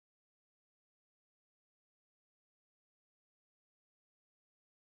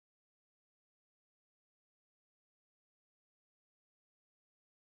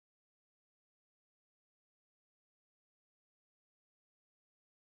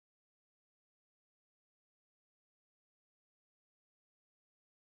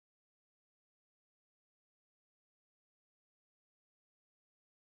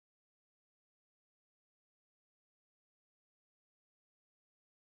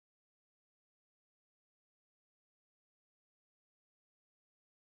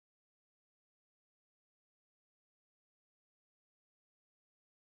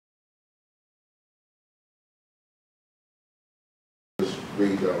Let's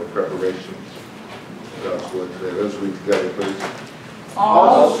read our preparations. God's word today. Let's read together, please.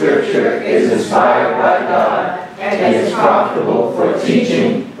 All Scripture is inspired by God and is profitable for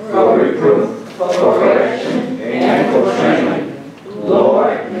teaching, for reproof, for correction, and for training.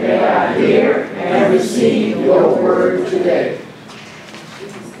 Lord, may I hear and receive your word today.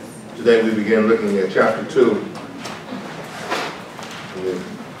 Today we begin looking at chapter 2 in the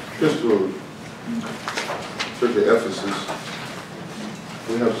Epistle Church of Ephesus.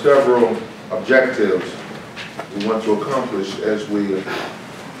 We have several objectives we want to accomplish as we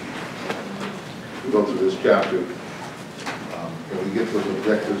go through this chapter. When we get to those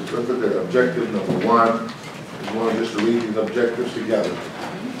objectives, let's look at objective number 1. We want just to read these objectives together.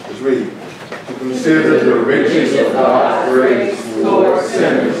 Let's read. To consider the riches of God's grace toward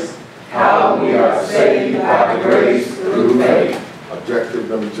sinners, how we are saved by grace through faith. Objective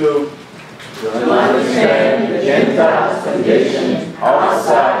number 2. To understand the Gentiles' condition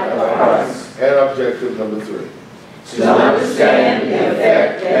outside of Christ. And objective number 3. To understand the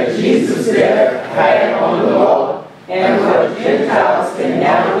effect that Jesus' death had on the law and what Gentiles can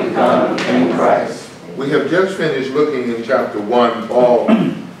now become in Christ. We have just finished looking in chapter 1. Paul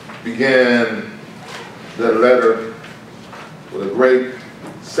began the letter with a great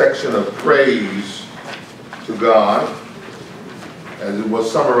section of praise to God, as it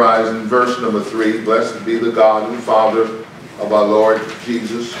was summarized in verse number 3. Blessed be the God and Father of our Lord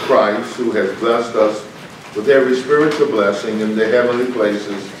Jesus Christ, who has blessed us with every spiritual blessing in the heavenly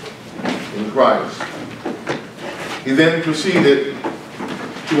places in Christ. He then proceeded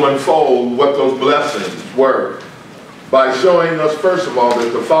to unfold what those blessings were by showing us, first of all,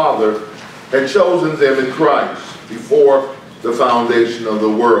 that the Father had chosen them in Christ before the foundation of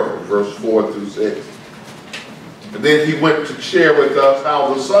the world, verse 4 through 6. And then he went to share with us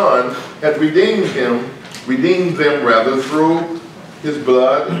how the Son had redeemed them through his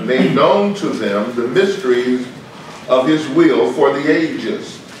blood, and made known to them the mysteries of his will for the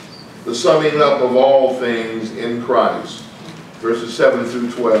ages, the summing up of all things in Christ, verses 7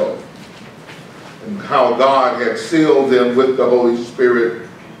 through 12, and how God had sealed them with the Holy Spirit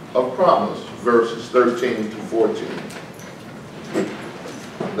of promise, verses 13 to 14.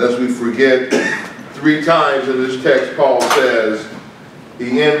 Lest we forget, 3 times in this text Paul says,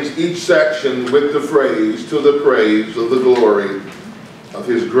 he ends each section with the phrase, to the praise of the glory of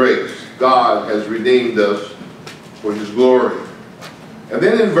his grace. God has redeemed us for his glory. And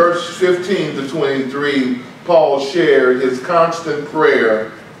then in verse 15 to 23, Paul shared his constant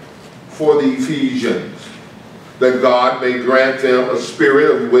prayer for the Ephesians, that God may grant them a spirit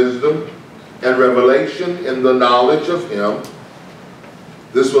of wisdom and revelation in the knowledge of him.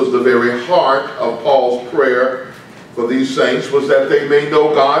 This was the very heart of Paul's prayer for these saints, was that they may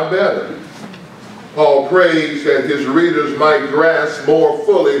know God better. Paul prays that his readers might grasp more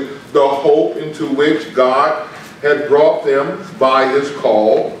fully the hope into which God had brought them by his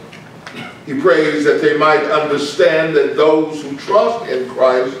call. He prays that they might understand that those who trust in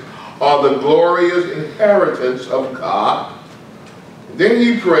Christ are the glorious inheritance of God. Then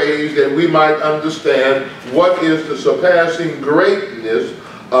he prays that we might understand what is the surpassing greatness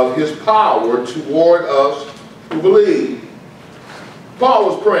of his power toward us who believe. Paul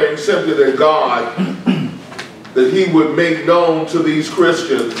was praying simply that God, that he would make known to these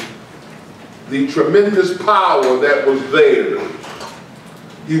Christians the tremendous power that was theirs.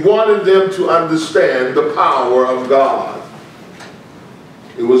 He wanted them to understand the power of God.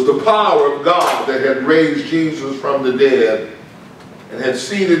 It was the power of God that had raised Jesus from the dead and had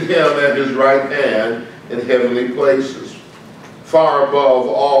seated him at his right hand in heavenly places, far above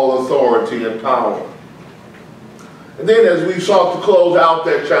all authority and power. And then as we sought to close out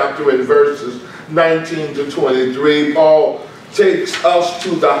that chapter in verses 19 to 23, Paul takes us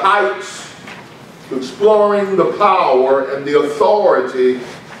to the heights, exploring the power and the authority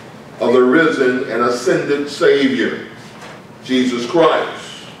of the risen and ascended Savior, Jesus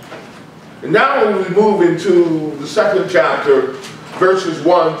Christ. And now when we move into the second chapter, verses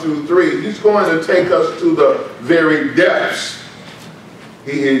 1 through 3, he's going to take us to the very depths.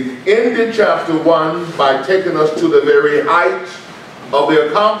 He ended chapter 1 by taking us to the very heights of the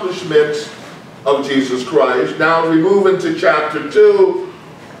accomplishments of Jesus Christ. Now as we move into chapter 2,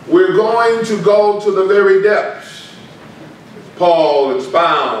 we're going to go to the very depths. Paul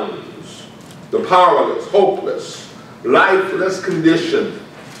expounds the powerless, hopeless, lifeless condition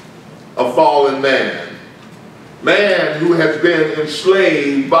of fallen man. Man who has been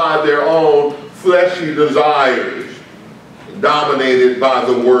enslaved by their own fleshy desires, dominated by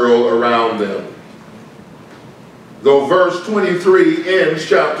the world around them. Though verse 23 ends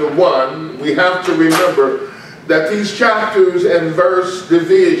chapter 1, we have to remember that these chapters and verse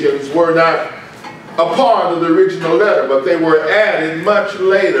divisions were not a part of the original letter, but they were added much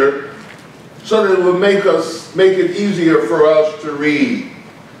later so that it would make it easier for us to read.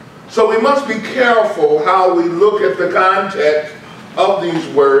 So we must be careful how we look at the context of these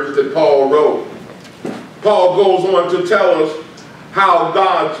words that Paul wrote. Paul goes on to tell us how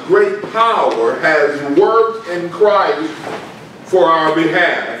God's great power has worked in Christ for our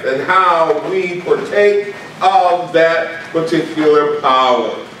behalf and how we partake of that particular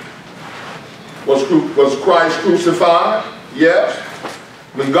power. Was Christ crucified? Yes.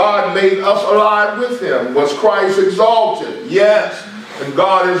 When God made us alive with him, was Christ exalted? Yes. And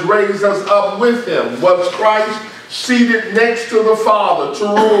God has raised us up with him. Was Christ seated next to the Father to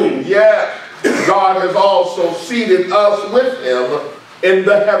rule? Yes. God has also seated us with him in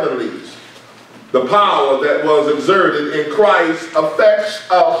the heavenlies. The power that was exerted in Christ affects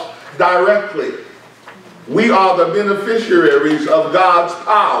us directly. We are the beneficiaries of God's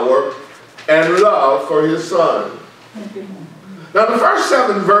power and love for his Son. Now the first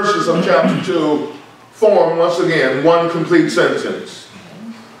 7 verses of chapter 2 form, once again, one complete sentence.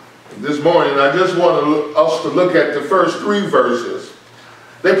 This morning I just want us to look at the first 3 verses.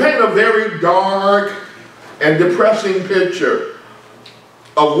 They paint a very dark and depressing picture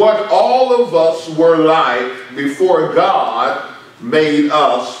of what all of us were like before God made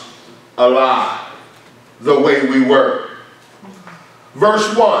us alive the way we were.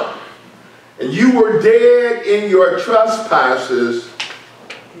 Verse 1, and you were dead in your trespasses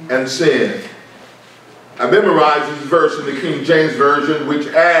and sin. I memorized this verse in the King James Version, which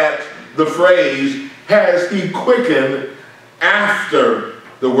adds the phrase, has he quickened, after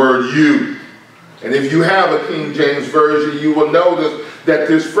the word you. And if you have a King James Version, you will notice that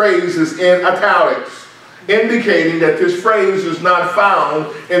this phrase is in italics, indicating that this phrase is not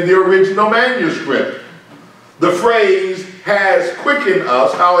found in the original manuscript. The phrase has quickened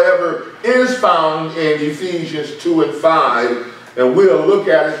us, however, is found in Ephesians 2 and 5, and we'll look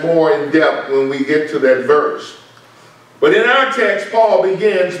at it more in depth when we get to that verse. But in our text, Paul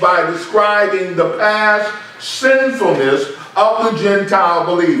begins by describing the past sinfulness of the Gentile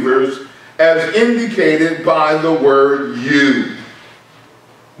believers as indicated by the word you.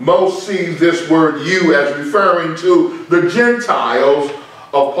 Most see this word you as referring to the Gentiles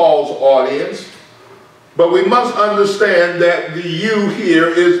of Paul's audience. But we must understand that the you here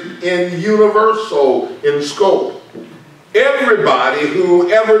is universal in scope. Everybody who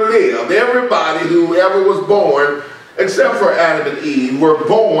ever lived, everybody who ever was born, except for Adam and Eve, were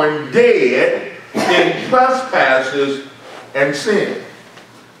born dead in trespasses and sin.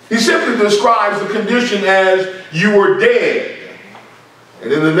 He simply describes the condition as you were dead.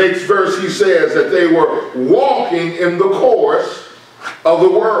 And in the next verse he says that they were walking in the course of the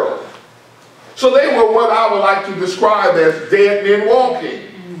world. So they were what I would like to describe as dead men walking.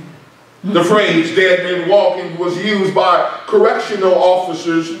 The phrase dead men walking was used by correctional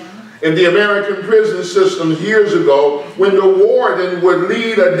officers in the American prison systems years ago when the warden would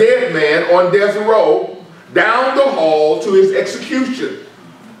lead a dead man on death row down the hall to his execution.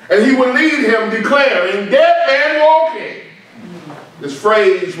 And he would lead him declaring, dead man walking. This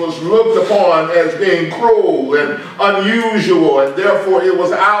phrase was looked upon as being cruel and unusual, and therefore it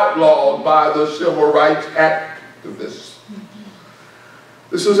was outlawed by the civil rights activists.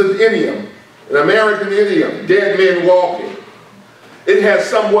 This is an idiom, an American idiom, dead men walking. It has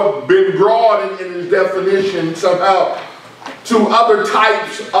somewhat been broadened in its definition somehow to other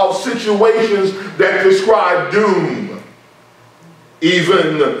types of situations that describe doom.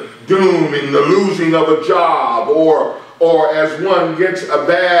 Even doom in the losing of a job, or as one gets a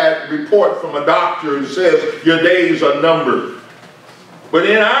bad report from a doctor and says your days are numbered. But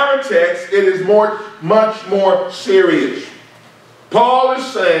in our text, it is much more serious. Paul is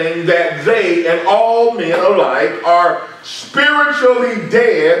saying that they and all men alike are spiritually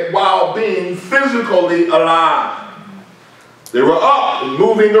dead while being physically alive. They were up and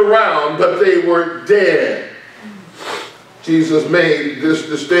moving around, but they were dead. Jesus made this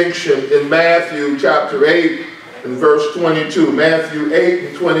distinction in Matthew chapter 8 and verse 22. Matthew 8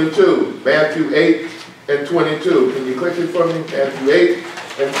 and 22. Matthew 8 and 22. Can you click it for me? Matthew 8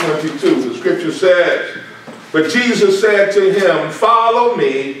 and 22. The scripture says, but Jesus said to him, follow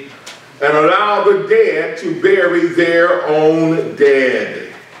me and allow the dead to bury their own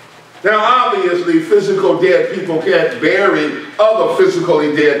dead. Now obviously physical dead people can't bury other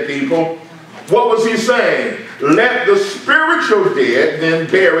physically dead people. What was he saying? Let the spiritual dead then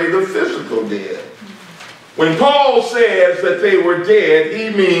bury the physical dead. When Paul says that they were dead, he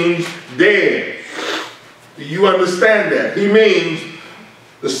means dead. Do you understand that? He means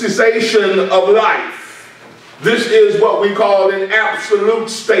the cessation of life. This is what we call an absolute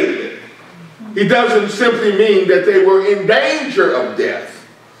statement. It doesn't simply mean that they were in danger of death.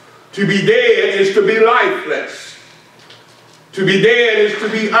 To be dead is to be lifeless. To be dead is to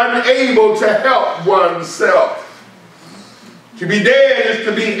be unable to help oneself. To be dead is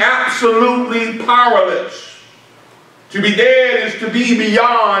to be absolutely powerless. To be dead is to be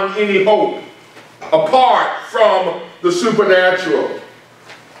beyond any hope, apart from the supernatural.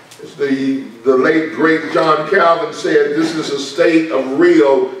 As the late, great John Calvin said, this is a state of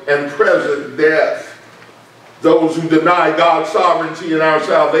real and present death. Those who deny God's sovereignty in our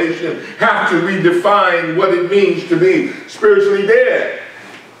salvation have to redefine what it means to be spiritually dead.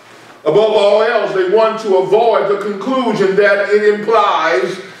 Above all else, they want to avoid the conclusion that it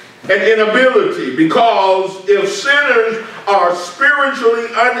implies an inability, because if sinners are spiritually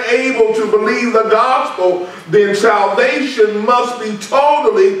unable to believe the gospel, then salvation must be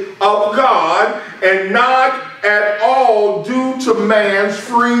totally of God and not at all due to man's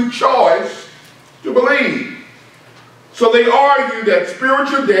free choice to believe. So they argue that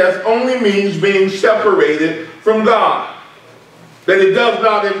spiritual death only means being separated from God, that it does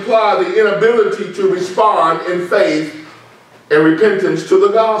not imply the inability to respond in faith and repentance to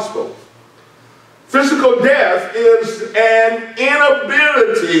the gospel. Physical death is an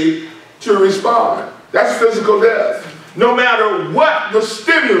inability to respond. That's physical death. No matter what the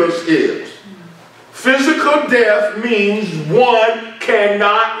stimulus is. Physical death means one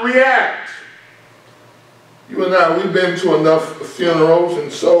cannot react. You and I, we've been to enough funerals, and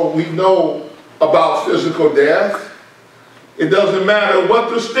so we know about physical death. It doesn't matter what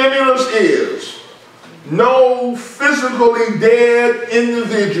the stimulus is. No physically dead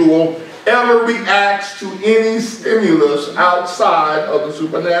individual ever reacts to any stimulus outside of the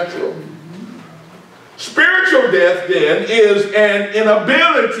supernatural. Spiritual death, then, is an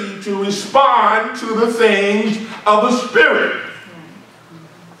inability to respond to the things of the Spirit.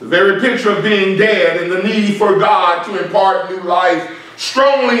 The very picture of being dead and the need for God to impart new life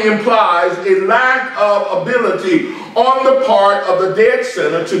strongly implies a lack of ability on the part of the dead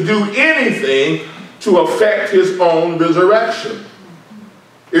sinner to do anything to affect his own resurrection.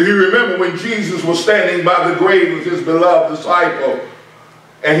 If you remember when Jesus was standing by the grave of his beloved disciple,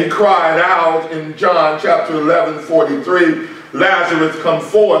 and he cried out in John chapter 11:43, Lazarus, come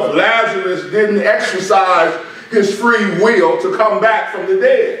forth. Lazarus didn't exercise his free will to come back from the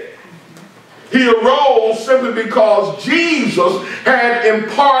dead. He arose simply because Jesus had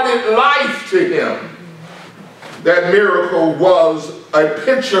imparted life to him. That miracle was a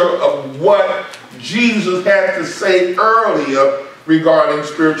picture of what Jesus had to say earlier regarding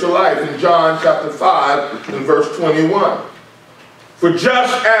spiritual life in John chapter 5 and verse 21. For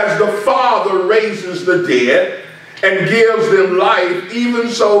just as the Father raises the dead and gives them life, even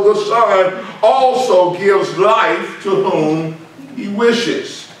so the Son also gives life to whom he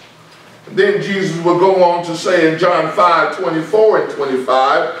wishes. And then Jesus will go on to say in John 5:24 and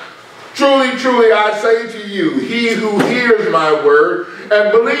 25, truly, truly, I say to you, he who hears my word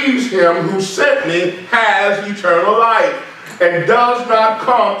and believes him who sent me has eternal life, and does not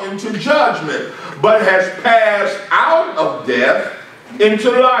come into judgment, but has passed out of death into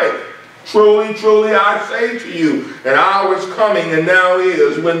life. Truly, truly, I say to you, an hour is coming, and now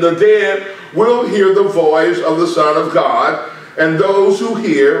is, when the dead will hear the voice of the Son of God, and those who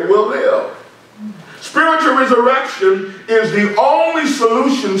hear will live. Spiritual resurrection is the only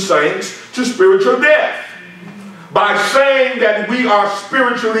solution, saints, to spiritual death. By saying that we are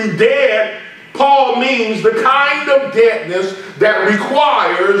spiritually dead, Paul means the kind of deadness that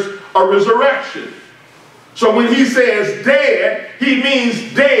requires a resurrection. So when he says dead, he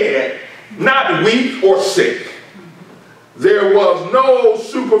means dead, not weak or sick. There was no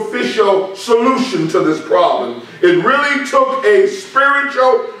superficial solution to this problem. It really took a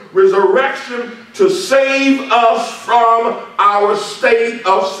spiritual resurrection to save us from our state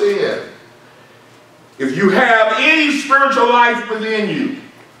of sin. If you have any spiritual life within you,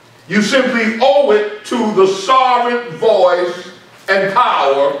 you simply owe it to the sovereign voice and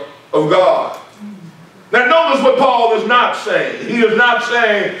power of God. Now notice what Paul is not saying. He is not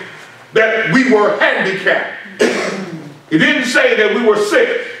saying that we were handicapped. He didn't say that we were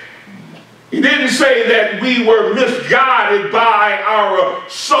sick. He didn't say that we were misguided by our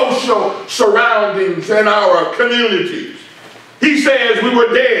social surroundings and our communities. He says we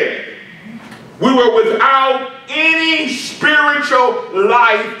were dead. We were without any spiritual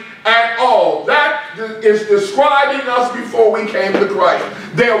life at all. That is describing us before we came to Christ.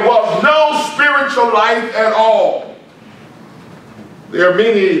 There was no spiritual life at all. There are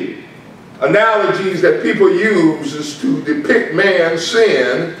many analogies that people use to depict man's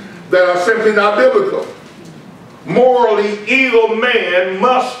sin that are simply not biblical. morally ill man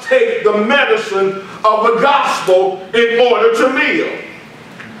must take the medicine of the gospel in order to live.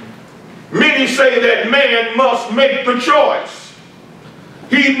 Many say that man must make the choice.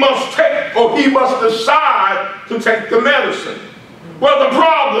 He must take, or he must decide to take the medicine. Well, the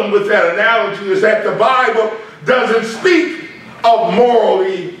problem with that analogy is that the Bible doesn't speak of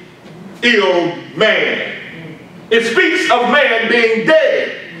morally ill man. It speaks of man being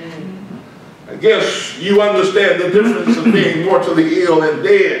dead. I guess you understand the difference of being mortally ill and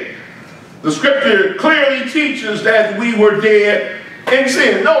dead. The scripture clearly teaches that we were dead in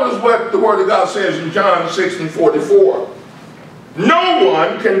sin. Notice what the Word of God says in John 6:44. No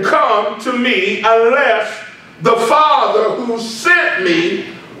one can come to me unless the Father who sent me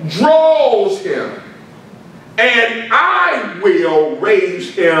draws him, and I will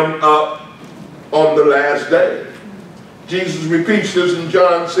raise him up on the last day. Jesus repeats this in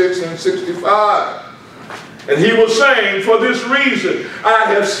John 6:65. And he was saying, for this reason, I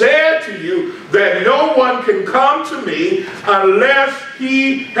have said to you that no one can come to me unless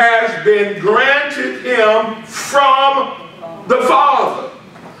he has been granted him from the Father.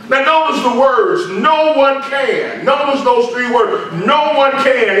 Now notice the words, no one can. Notice those three words, no one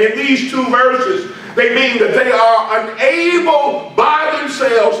can. In these two verses, they mean that they are unable by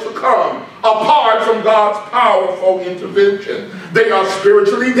themselves to come apart from God's powerful intervention. They are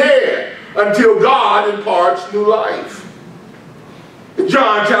spiritually dead until God imparts new life. In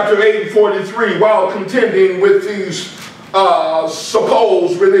John chapter 8:43, while contending with these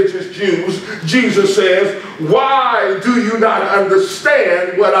supposed religious Jews, Jesus says, why do you not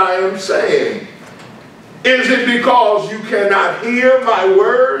understand what I am saying? Is it because you cannot hear my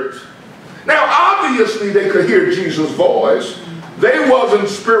words? Now, obviously, they could hear Jesus' voice. They wasn't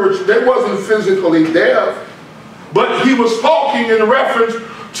spiritual, they wasn't physically deaf, but he was talking in reference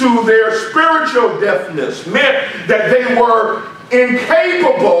to their spiritual deafness, meant that they were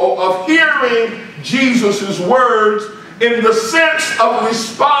incapable of hearing Jesus' words in the sense of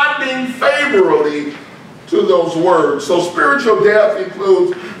responding favorably to those words. So spiritual death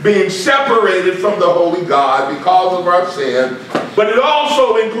includes being separated from the holy God because of our sin, but it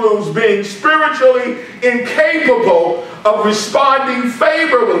also includes being spiritually incapable of responding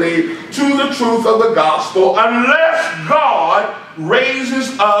favorably to the truth of the gospel unless God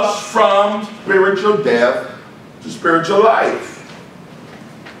raises us from spiritual death to spiritual life.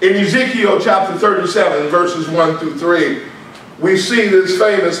 In Ezekiel chapter 37, verses 1 through 3, we see this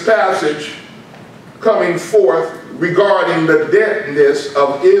famous passage coming forth regarding the deadness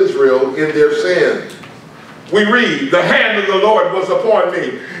of Israel in their sins. We read, the hand of the Lord was upon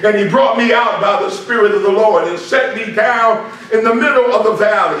me, and he brought me out by the Spirit of the Lord and set me down in the middle of the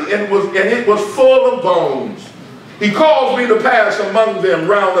valley, and it was full of bones. He caused me to pass among them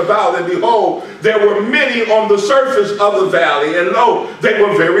round about, and behold, there were many on the surface of the valley, and lo, they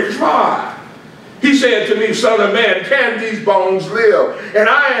were very dry. He said to me, Son of man, can these bones live? And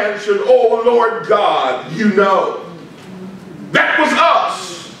I answered, O Lord God, you know. That was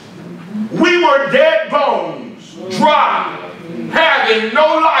us. We were dead bones, dry, having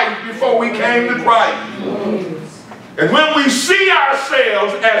no life before we came to Christ. And when we see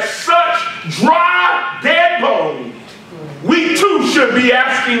ourselves as such dry, dead bones, we too should be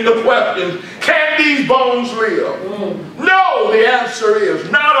asking the question, can these bones live? No, the answer is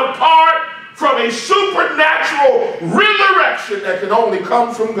not apart from a supernatural resurrection that can only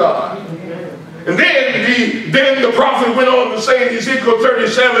come from God. And then the prophet went on to say in Ezekiel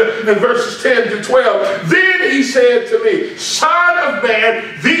 37 and verses 10 to 12, then he said to me, Son of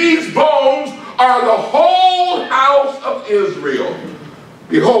man, these bones are the whole house of Israel.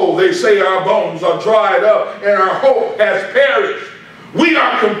 Behold, they say our bones are dried up and our hope has perished. We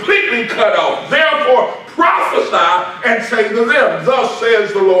are completely cut off. Therefore, prophesy and say to them, thus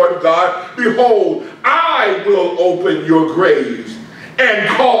says the Lord God, behold, I will open your graves and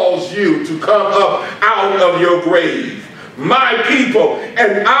cause you to come up out of your grave, my people,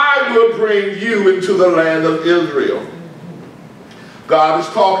 and I will bring you into the land of Israel. God is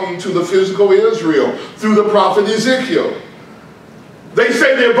talking to the physical Israel through the prophet Ezekiel. They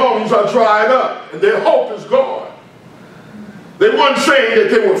say their bones are dried up and their hope is gone. They weren't saying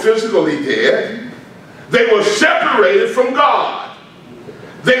that they were physically dead. They were separated from God.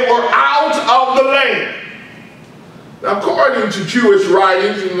 They were out of the land. Now, according to Jewish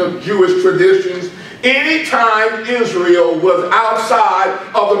writings and the Jewish traditions, anytime Israel was outside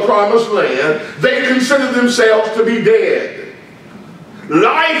of the promised land, they considered themselves to be dead.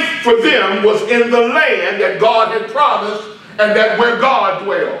 Life for them was in the land that God had promised and that where God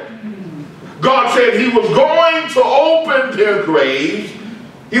dwelled. God said he was going to open their graves.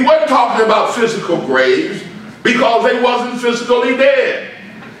 He wasn't talking about physical graves. because they wasn't physically dead.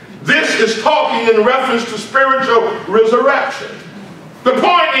 This is talking in reference to spiritual resurrection. The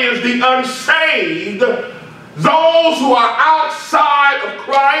point is, the unsaved, those who are outside of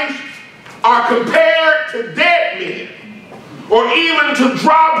Christ, are compared to dead men, or even to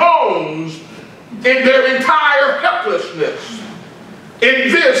dry bones in their entire helplessness.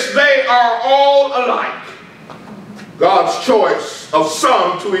 In this, they are all alike. God's choice of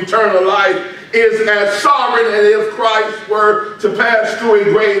some to eternal life is as sovereign as if Christ were to pass through a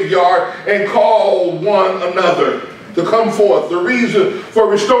graveyard and call one another to come forth. The reason for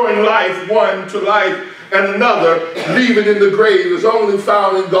restoring life one to life and another leaving in the grave is only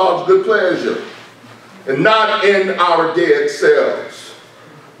found in God's good pleasure and not in our dead selves.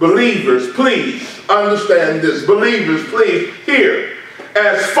 Believers, please understand this. Believers, please hear.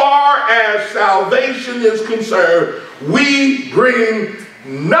 As far as salvation is concerned, we bring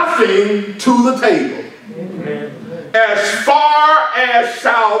nothing to the table. Amen. As far as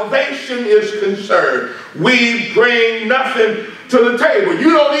salvation is concerned, we bring nothing to the table. You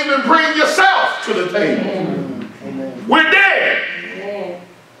don't even bring yourself to the table. Amen. We're dead. Amen.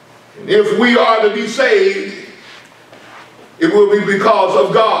 And if we are to be saved, it will be because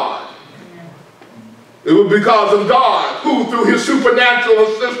of God. It will be because of God, who through his supernatural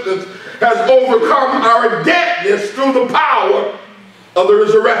assistance has overcome our deadness through the power of the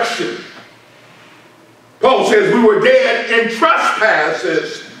resurrection. Paul says we were dead in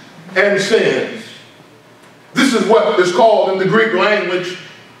trespasses and sins. This is what is called in the Greek language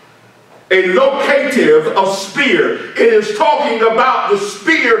a locative of spear. It is talking about the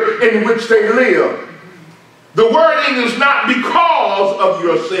sphere in which they live. The wording is not because of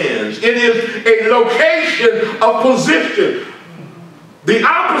your sins. It is a location of position. The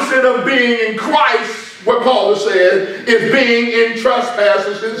opposite of being in Christ, what Paul has said, is being in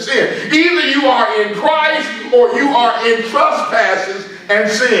trespasses and sin. Either you are in Christ or you are in trespasses and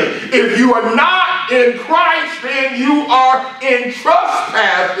sin. If you are not in Christ, then you are in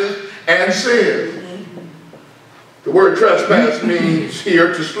trespasses and sin. The word trespass means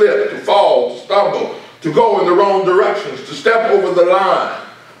here to slip, to fall, to stumble, to go in the wrong directions, to step over the line.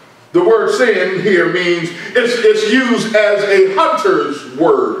 The word sin here means it's used as a hunter's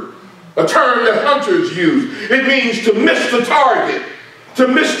word, a term that hunters use. It means to miss the target, to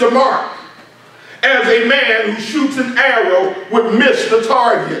miss the mark. As a man who shoots an arrow would miss the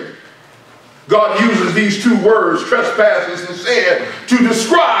target. God uses these two words, trespasses and sin, to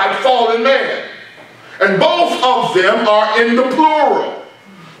describe fallen man. And both of them are in the plural,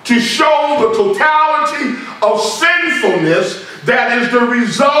 to show the totality of sinfulness that is the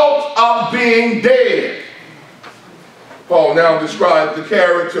result of being dead. Paul now describes the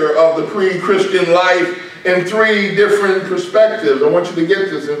character of the pre-Christian life in three different perspectives. I want you to get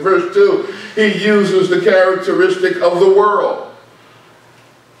this. In verse 2, he uses the characteristic of the world.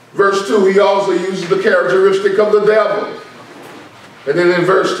 Verse 2, he also uses the characteristic of the devil. And then in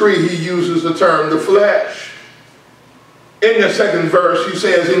verse 3, he uses the term the flesh. In the second verse, he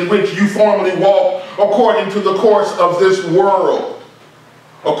says, in which you formerly walked according to the course of this world,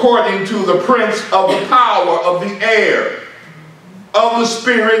 according to the prince of the power of the air, of the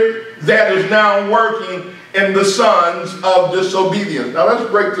spirit that is now working in the sons of disobedience. Now let's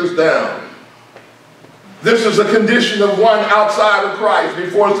break this down. This is a condition of one outside of Christ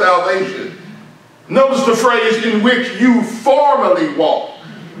before salvation. Notice the phrase, in which you formerly walked.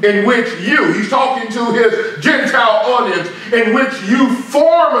 In which you, he's talking to his Gentile audience, in which you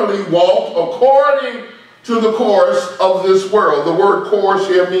formerly walked according to the course of this world. The word course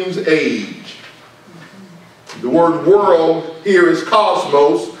here means age. The word world here is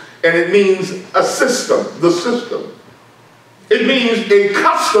cosmos, and it means a system, the system. It means a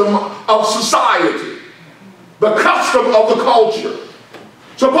custom of society, the custom of the culture.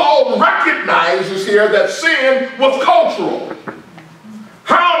 So Paul recognizes here that sin was cultural.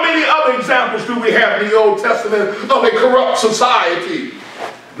 How many other examples do we have in the Old Testament of a corrupt society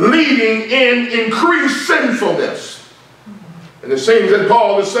leading in increased sinfulness? And it seems that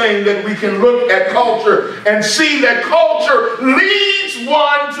Paul is saying that we can look at culture and see that culture leads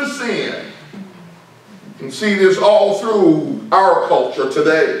one to sin. You can see this all through our culture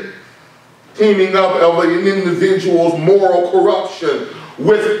today. Teaming up of an individual's moral corruption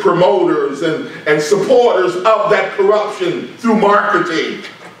with promoters and supporters of that corruption through marketing,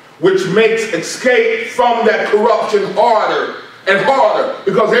 which makes escape from that corruption harder and harder,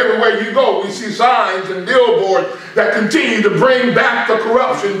 because everywhere you go we see signs and billboards that continue to bring back the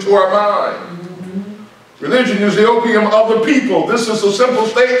corruption to our mind. Religion is the opium of the people. This is a simple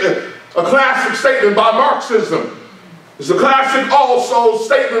statement, a classic statement by Marxism. It's a classic also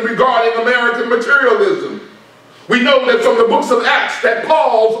statement regarding American materialism. We know that from the books of Acts that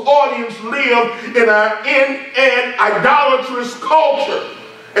Paul's audience lived in an idolatrous culture.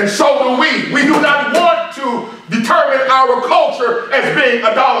 And so do we. We do not want to determine our culture as being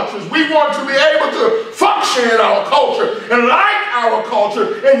idolatrous. We want to be able to function in our culture and like our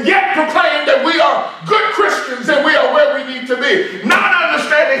culture and yet proclaim that we are good Christians and we are where we need to be. Not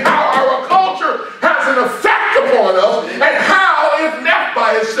understanding how our culture has an effect upon us and how, if left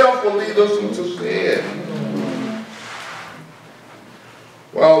by itself, will lead us into sin.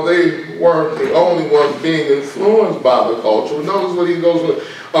 Well, they weren't the only ones being influenced by the culture. Notice what he goes with.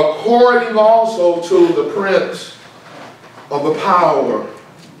 According also to the prince of the power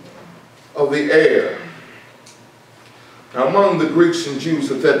of the air. Now, among the Greeks and Jews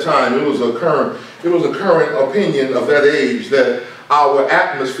at that time, it was a current opinion of that age that our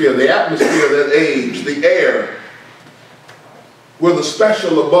atmosphere, the atmosphere of that age, the air, were the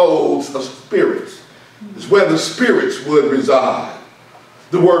special abodes of spirits. It's where the spirits would reside.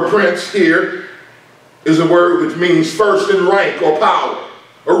 The word prince here is a word which means first in rank or power,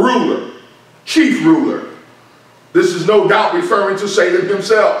 a ruler, chief ruler. This is no doubt referring to Satan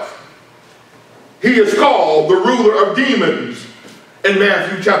himself. He is called the ruler of demons in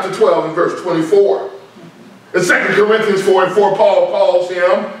Matthew chapter 12 and verse 24. In 2 Corinthians 4 and 4, Paul calls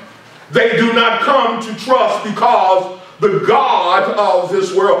him, they do not come to trust because the God of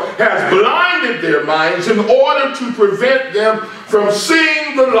this world has blinded their minds in order to prevent them from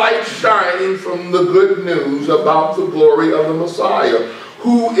seeing the light shining from the good news about the glory of the Messiah,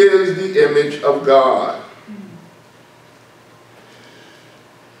 who is the image of God.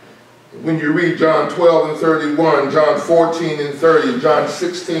 When you read John 12 and 31, John 14 and 30, John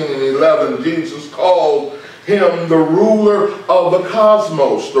 16 and 11, Jesus called him the ruler of the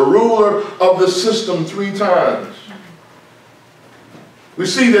cosmos, the ruler of the system 3 times. We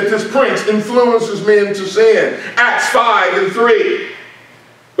see that this prince influences men to sin. Acts 5 and 3.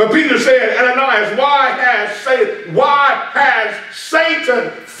 But Peter said, Ananias, why has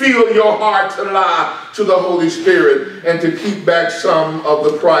Satan filled your heart to lie to the Holy Spirit and to keep back some of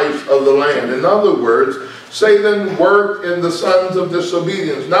the price of the land? In other words, Satan worked in the sons of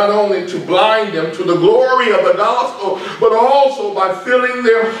disobedience, not only to blind them to the glory of the gospel, but also by filling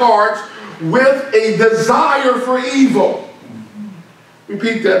their hearts with a desire for evil.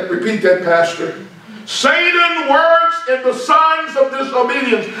 Repeat that, Pastor. Satan works in the sons of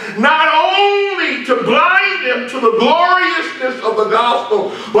disobedience, not only to blind them to the gloriousness of the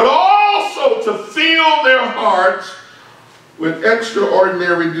gospel, but also to fill their hearts with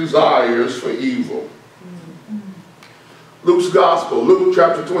extraordinary desires for evil. Luke's gospel, Luke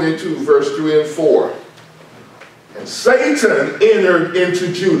chapter 22, verse 3 and 4. And Satan entered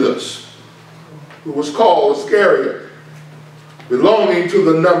into Judas, who was called Iscariot, belonging to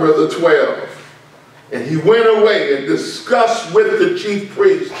the number of the 12. And he went away and discussed with the chief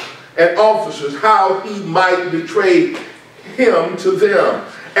priests and officers how he might betray him to them.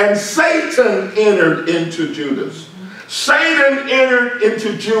 And Satan entered into Judas. Satan entered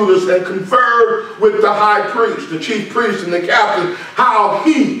into Judas and conferred with the high priest, the chief priest and the captain, how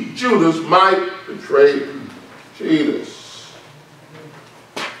he, Judas, might betray Jesus.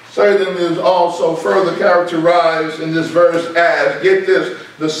 Satan is also further characterized in this verse as, get this,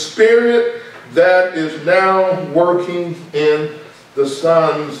 the spirit that is now working in the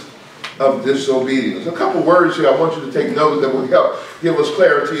sons of disobedience. A couple words here I want you to take note that will help give us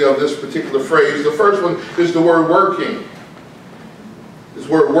clarity of this particular phrase. The first one is the word working. This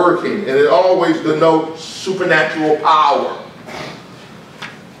word working, and it always denotes supernatural power.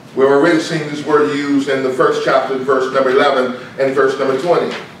 We're already seeing this word used in the first chapter, verse number 11 and verse number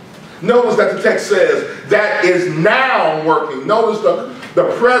 20. Notice that the text says, that is now working. Notice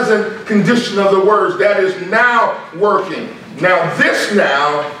the present condition of the words, that is now working. Now this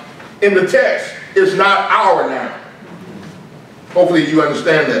now in the text is not our now. Hopefully you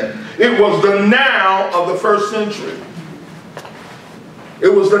understand that. It was the now of the first century.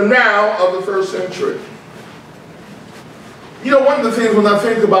 It was the now of the first century. You know, one of the things when I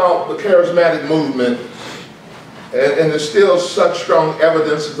think about the charismatic movement, and there's still such strong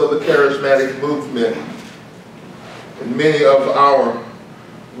evidences of the charismatic movement, and many of our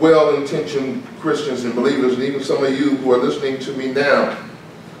well-intentioned Christians and believers, and even some of you who are listening to me now,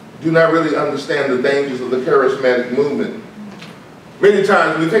 do not really understand the dangers of the charismatic movement. Many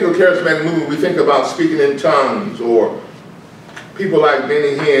times when we think of charismatic movement, we think about speaking in tongues, or people like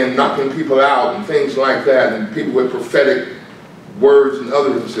Benny Hinn knocking people out and things like that, and people with prophetic words and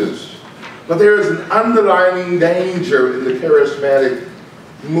utterances. But there is an underlying danger in the charismatic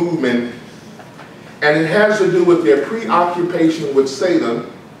movement, and it has to do with their preoccupation with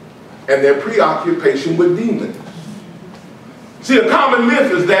Satan and their preoccupation with demons. See, a common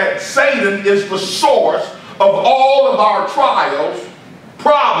myth is that Satan is the source of all of our trials,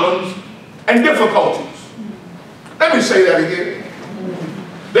 problems, and difficulties. Let me say that again.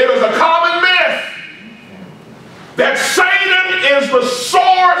 There is a common myth that Satan is the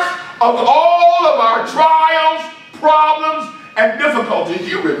source of all of our trials, problems, and difficulties.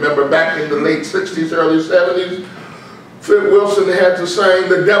 You remember back in the late 60s, early 70s, Flip Wilson had to sing,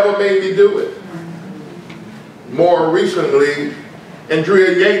 "The Devil Made Me Do It." More recently,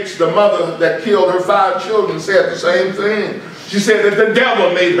 Andrea Yates, the mother that killed her 5 children, said the same thing. She said that the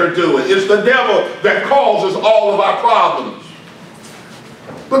devil made her do it. It's the devil that causes all of our problems.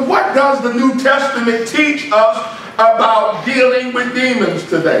 But what does the New Testament teach us about dealing with demons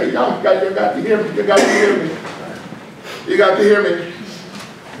today? You got to hear me. You got to hear me. You got to hear me.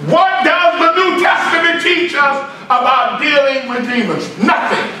 What does the New Testament teach us about dealing with demons?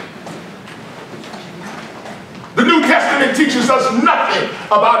 Nothing. The New Testament teaches us nothing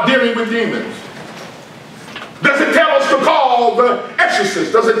about dealing with demons. Does it tell us to call the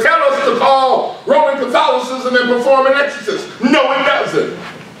exorcist? Does it tell us to call Roman Catholicism and perform an exorcist? No, it doesn't.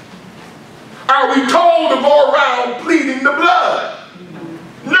 Are we told to go around pleading the blood?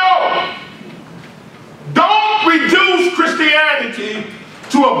 No. Don't reduce Christianity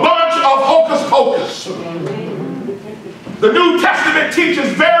to a bunch of hocus pocus. The New Testament teaches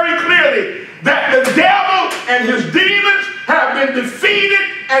very clearly that the devil and his demons have been defeated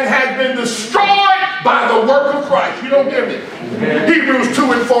and have been destroyed by the work of Christ. You don't hear me? Hebrews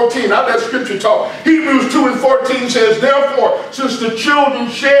 2 and 14. I let scripture talk. Hebrews 2 and 14 says, "Therefore, since the children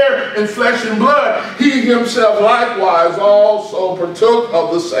share in flesh and blood, he himself likewise also partook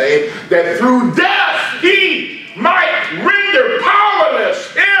of the same, that through death he might render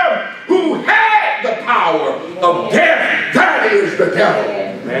powerless him who had the power of death." That is the devil.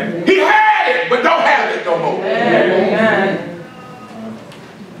 Amen. He had it, but don't have it no more. Amen.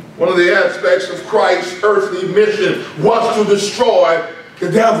 One of the aspects of Christ's earthly mission was to destroy the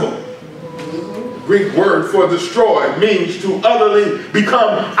devil. The Greek word for destroy means to utterly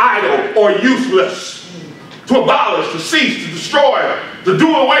become idle or useless. To abolish, to cease, to destroy, to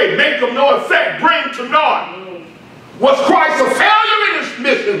do away, make of no effect, bring to naught. Was Christ a failure in his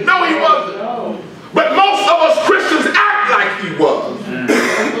mission? No, he wasn't. But most of us Christians act like he was.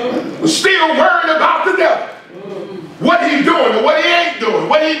 We're still worried about the devil. What he's doing and what he ain't doing.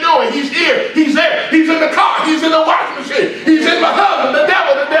 What he's doing. He's here. He's there. He's in the car. He's in the washing machine. He's in my husband. The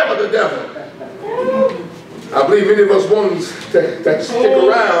devil, the devil, the devil. I believe many of us want to stick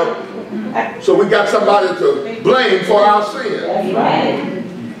around so we got somebody to blame for our sin.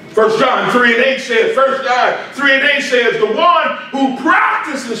 1 John 3 and 8 says, 1 John 3 and 8 says, "The one who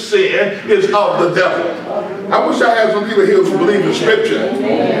practices sin is of the devil." I wish I had some people here who believe in Scripture.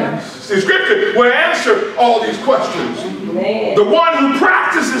 See, Scripture will answer all these questions. The one who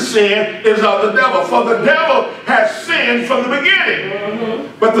practices sin is of the devil, for the devil has sinned from the beginning.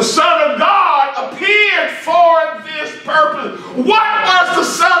 But the Son of God appeared for this purpose. What was the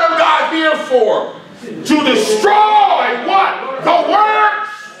Son of God here for? To destroy what? The works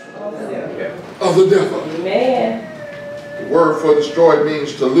of the devil. Amen. The word for destroy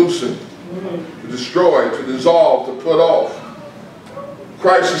means to loosen, to destroy, to dissolve, to put off.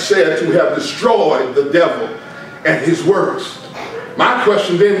 Christ is said to have destroyed the devil and his works. My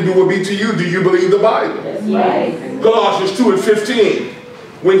question then would be to you, do you believe the Bible? That's right. Colossians 2 and 15.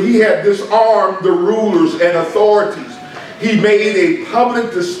 When he had disarmed the rulers and authorities, he made a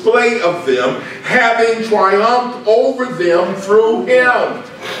public display of them, having triumphed over them through him.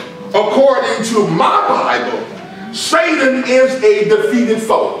 According to my Bible, Satan is a defeated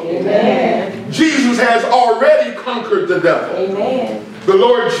foe. Amen. Jesus has already conquered the devil. Amen. The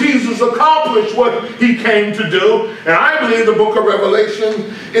Lord Jesus accomplished what he came to do, and I believe the book of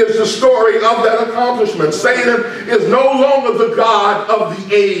Revelation is the story of that accomplishment. Satan is no longer the God of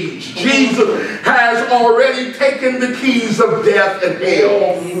the age. Jesus has already taken the keys of death and hell.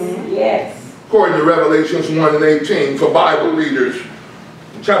 Yes. Yes. According to Revelations 1 and 18 for Bible readers.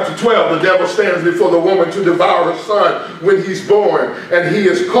 Chapter 12, the devil stands before the woman to devour her son when he's born, and he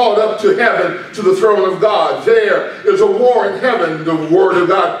is caught up to heaven to the throne of God. There is a war in heaven, the word of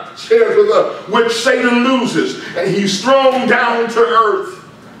God shares with us, which Satan loses, and he's thrown down to earth.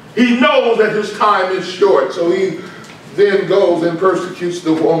 He knows that his time is short, so he then goes and persecutes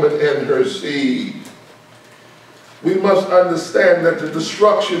the woman and her seed. We must understand that the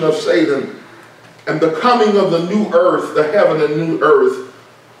destruction of Satan and the coming of the new earth, the heaven and new earth,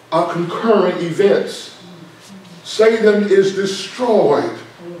 are concurrent events. Satan is destroyed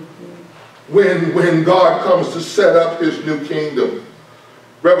when God comes to set up his new kingdom.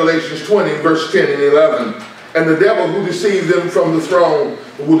 Revelations 20 verse 10 and 11. And the devil who deceived them from the throne,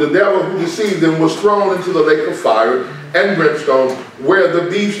 the devil who deceived them was thrown into the lake of fire and brimstone, where the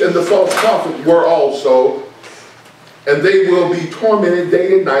beast and the false prophet were also, and they will be tormented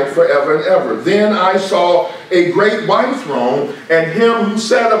day and night forever and ever. Then I saw a great white throne, and him who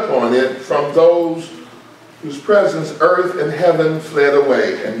sat upon it, from those whose presence earth and heaven fled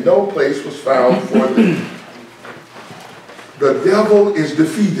away, and no place was found for them. The devil is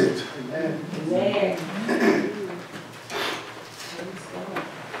defeated. Amen.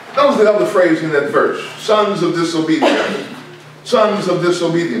 Notice the other phrase in that verse, sons of disobedience. Sons of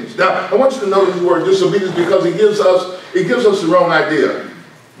disobedience. Now, I want you to notice the word disobedience because it gives us the wrong idea.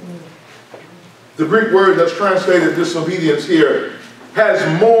 The Greek word that's translated disobedience here has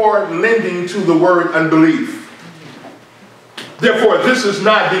more lending to the word unbelief. Therefore, this is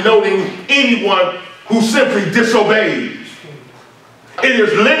not denoting anyone who simply disobeys. It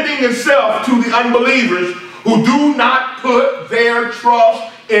is lending itself to the unbelievers who do not put their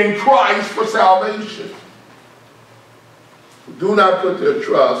trust in Christ for salvation. Who do not put their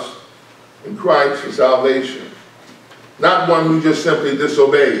trust in Christ for salvation. Not one who just simply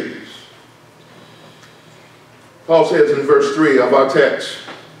disobeys. Paul says in verse 3 of our text,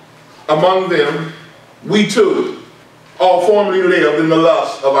 among them, we too, all formerly lived in the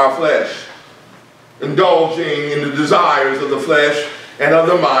lust of our flesh, indulging in the desires of the flesh and of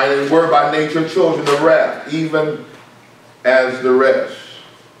the mind, and were by nature children of wrath, even as the rest.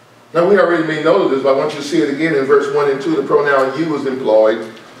 Now we already made note of this, but I want you to see it again in verse 1 and 2. The pronoun you is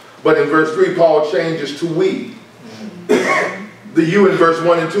employed, but in verse 3 Paul changes to we. The you in verse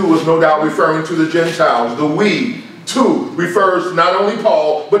 1 and 2 was no doubt referring to the Gentiles. The we, too, refers to not only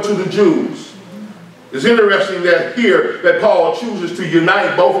Paul, but to the Jews. It's interesting that here that Paul chooses to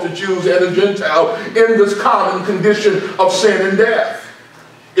unite both the Jews and the Gentiles in this common condition of sin and death.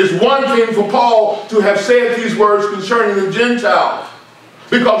 It's one thing for Paul to have said these words concerning the Gentiles,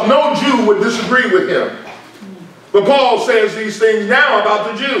 because no Jew would disagree with him. But Paul says these things now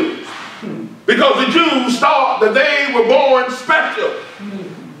about the Jews, because the Jews thought that they were born special.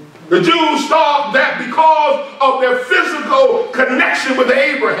 The Jews thought that because of their physical connection with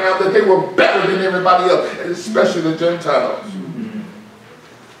Abraham that they were better than everybody else, and especially the Gentiles.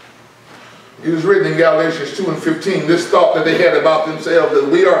 It was written in Galatians 2 and 15, this thought that they had about themselves, that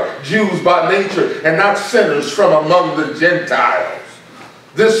we are Jews by nature and not sinners from among the Gentiles.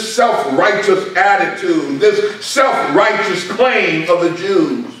 This self-righteous attitude, this self-righteous claim of the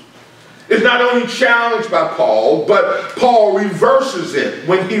Jews is not only challenged by Paul, but Paul reverses it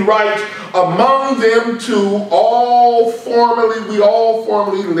when he writes, among them too, we all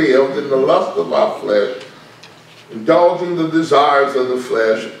formerly lived in the lust of our flesh, indulging the desires of the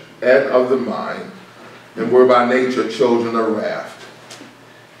flesh and of the mind, and were by nature children of wrath,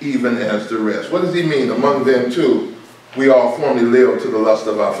 even as the rest. What does he mean? Among them too, we all formerly lived to the lust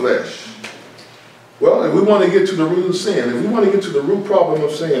of our flesh. Well, if we want to get to the root of sin, if we want to get to the root problem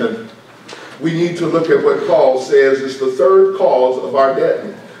of sin, we need to look at what Paul says is the third cause of our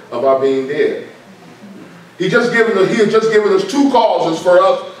deadness, of our being dead. He had just given us two causes for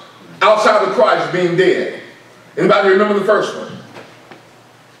us outside of Christ being dead. Anybody remember the first one?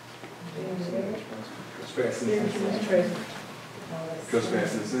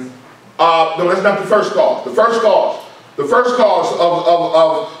 Trespassing sin. No, that's not the first cause. The first cause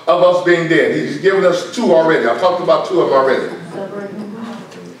of us being dead. He's given us two already. I've talked about two of them already.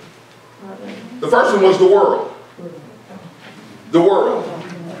 The first one was the world. The world.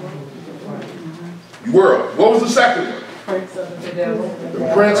 The world. What was the second one? The devil.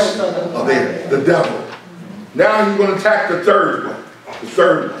 The prince of the devil. Now he's going to attack the third one. The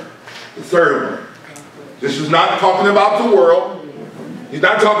third one. The third one. This is not talking about the world. He's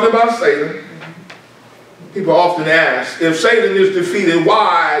not talking about Satan. People often ask, if Satan is defeated,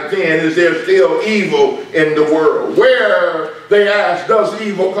 why then is there still evil in the world? Where, they ask, does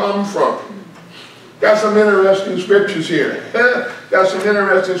evil come from? Got some interesting scriptures here. Got some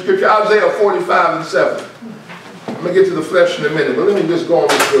interesting scriptures. Isaiah 45 and 7. I'm going to get to the flesh in a minute, but let me just go on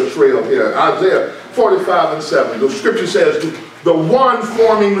this trail here. Isaiah 45 and 7. The scripture says, the one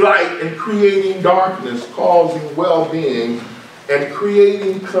forming light and creating darkness, causing well-being and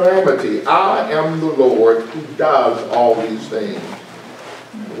creating calamity. I am the Lord who does all these things.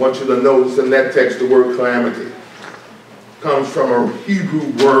 I want you to notice in that text the word calamity comes from a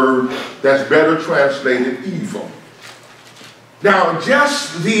Hebrew word that's better translated evil. Now,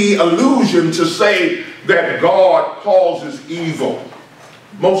 just the allusion to say that God causes evil,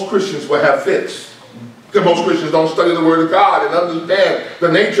 most Christians will have fits. Because most Christians don't study the Word of God and understand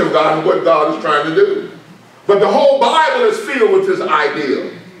the nature of God and what God is trying to do. But the whole Bible is filled with this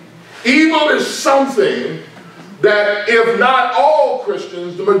idea. Evil is something that if not all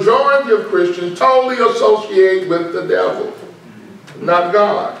Christians, the majority of Christians totally associate with the devil, not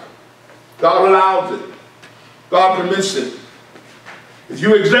God. God allows it. God permits it. If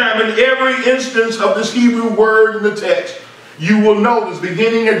you examine every instance of this Hebrew word in the text, you will notice,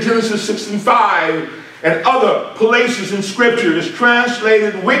 beginning at Genesis 6:5 and other places in Scripture, is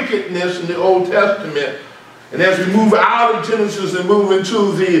translated wickedness in the Old Testament. And as we move out of Genesis and move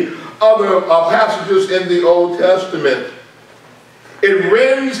into the other passages in the Old Testament, it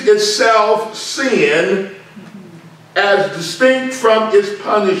rends itself sin as distinct from its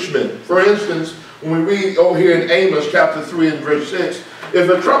punishment. For instance, when we read over here in Amos chapter 3 and verse 6, if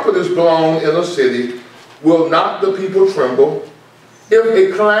a trumpet is blown in a city, will not the people tremble? If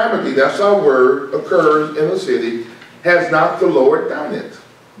a calamity, that's our word, occurs in a city, has not the Lord done it?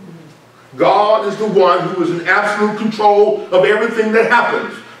 God is the one who is in absolute control of everything that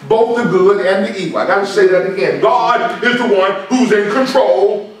happens, both the good and the evil. I got to say that again. God is the one who's in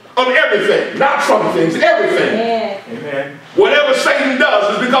control of everything, not some things, everything. Amen. Whatever Satan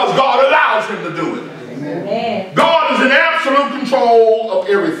does is because God allows him to do it. Amen. God is in absolute control of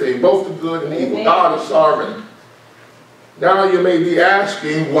everything, both the good and the evil. God is sovereign. Now you may be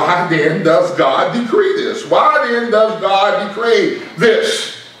asking, why then does God decree this? Why then does God decree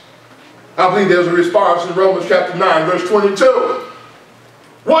this? I believe there's a response in Romans chapter 9, verse 22.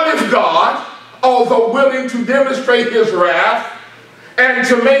 What if God, although willing to demonstrate his wrath and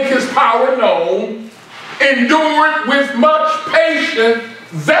to make his power known, endured with much patience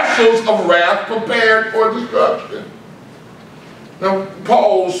vessels of wrath prepared for destruction? Now,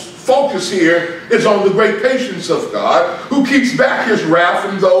 Paul's focus here is on the great patience of God, who keeps back his wrath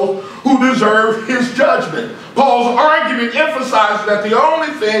from those who deserve his judgment. Paul's argument emphasizes that the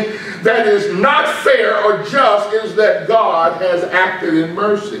only thing that is not fair or just is that God has acted in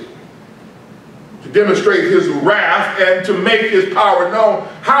mercy. To demonstrate his wrath and to make his power known.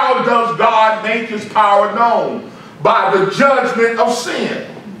 How does God make his power known? By the judgment of sin.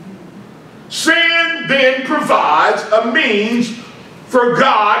 Sin then provides a means for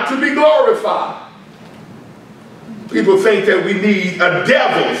God to be glorified. People think that we need a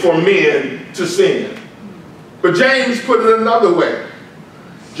devil for men to sin. But James put it another way.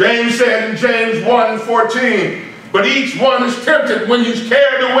 James said in James 1:14, but each one is tempted when he's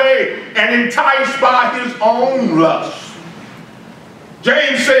carried away and enticed by his own lust.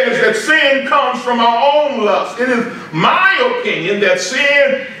 James says that sin comes from our own lust. It is my opinion that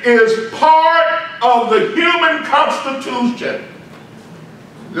sin is part of the human constitution.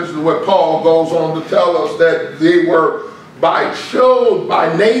 This is what Paul goes on to tell us, that they were by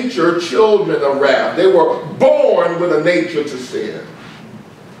nature children of wrath. They were born with a nature to sin.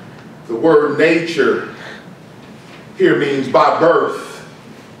 The word nature here means by birth.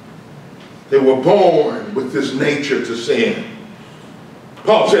 They were born with this nature to sin.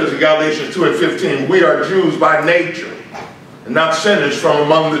 Paul says in Galatians 2:15, we are Jews by nature and not sinners from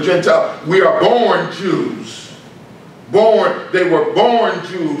among the Gentiles. We are born Jews. They were born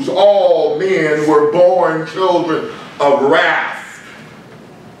Jews. All men were born children of wrath.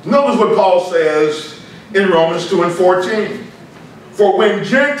 Notice what Paul says in Romans 2:14. For when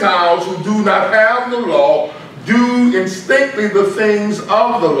Gentiles who do not have the law do instinctively the things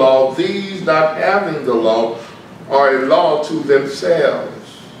of the law, these not having the law are a law to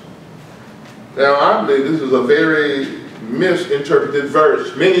themselves. Now I believe this is a very misinterpreted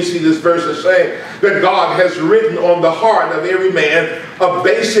verse. Many see this verse as saying that God has written on the heart of every man a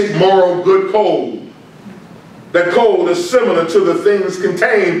basic moral good code. That code is similar to the things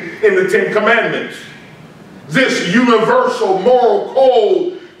contained in the Ten Commandments. This universal moral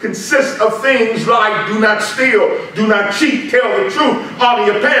code consists of things like do not steal, do not cheat, tell the truth, honor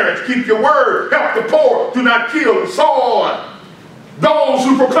your parents, keep your word, help the poor, do not kill, and so on. Those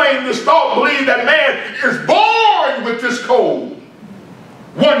who proclaim this thought believe that man is born with this code.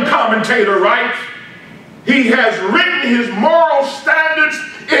 One commentator writes, he has written his moral standards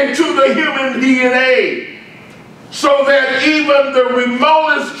into the human DNA so that even the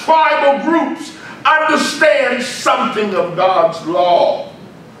remotest tribal groups understand something of God's law.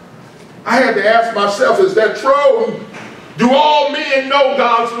 I had to ask myself, is that true? Do all men know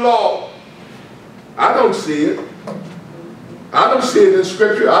God's law? I don't see it. I don't see it in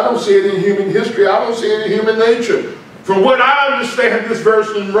Scripture. I don't see it in human history. I don't see it in human nature. From what I understand, this verse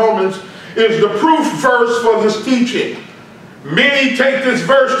in Romans is the proof verse for this teaching. Many take this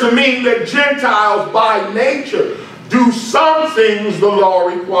verse to mean that Gentiles by nature do some things the law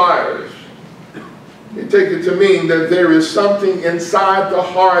requires. They take it to mean that there is something inside the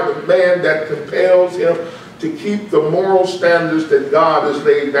heart of man that compels him to keep the moral standards that God has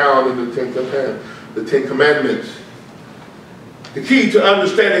laid down in the Ten Commandments. the Ten Commandments. The key to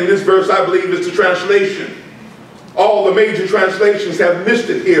understanding this verse, I believe, is the translation. All the major translations have missed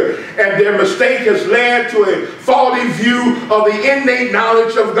it here, and their mistake has led to a faulty view of the innate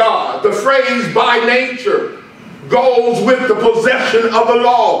knowledge of God. The phrase "by nature" goes with the possession of the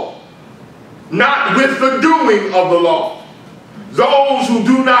law, not with the doing of the law. Those who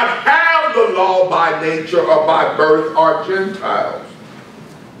do not have the law by nature or by birth are Gentiles.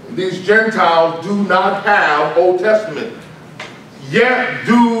 These Gentiles do not have Old Testament. Yet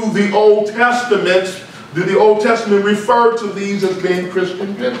do the Old Testament refer to these as being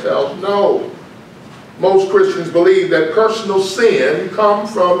Christian Gentiles? No. Most Christians believe that personal sin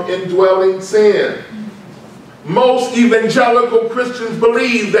comes from indwelling sin. Most evangelical Christians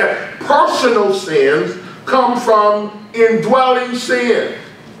believe that personal sins come from indwelling sin,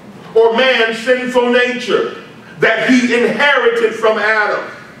 or man's sinful nature that he inherited from Adam.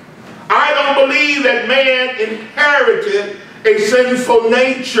 I don't believe that man inherited a sinful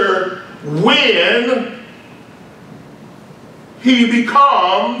nature when he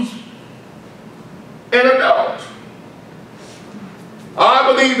becomes an adult. I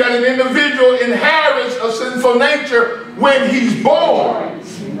believe that an individual inherits a sinful nature when he's born.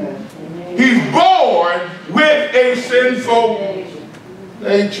 He's born with a sinful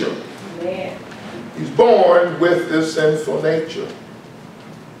nature. He's born with this sinful nature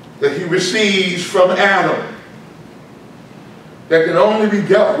that he receives from Adam, that can only be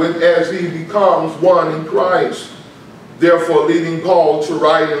dealt with as he becomes one in Christ. Therefore, leading Paul to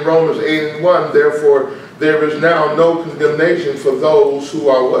write in Romans 8:1, therefore there is now no condemnation for those who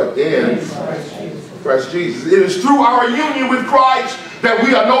are what? In Christ Jesus. It is through our union with Christ that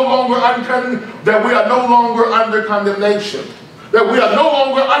we are no longer under condemnation, that we are no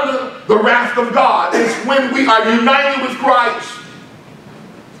longer under the wrath of God. It's when we are united with Christ.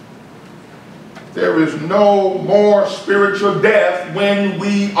 There is no more spiritual death when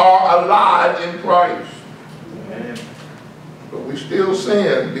we are alive in Christ. But we still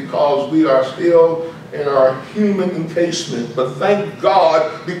sin because we are still in our human encasement. But thank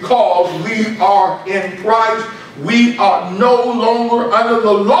God, because we are in Christ, we are no longer under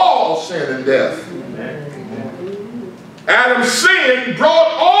the law of sin and death. Adam's sin brought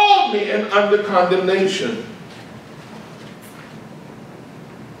all men under condemnation.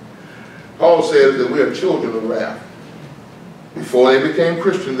 Paul says that we are children of wrath. Before they became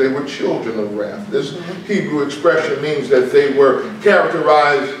Christians, they were children of wrath. This Hebrew expression means that they were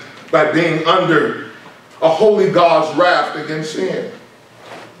characterized by being under a holy God's wrath against sin.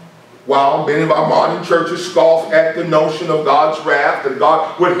 While many of our modern churches scoff at the notion of God's wrath, that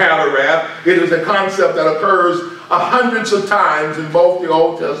God would have a wrath, it is a concept that occurs hundreds of times in both the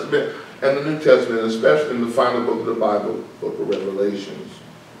Old Testament and the New Testament, especially in the final book of the Bible, book of Revelations.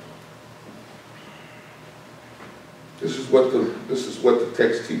 This is what the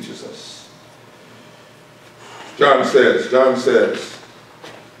text teaches us. John says,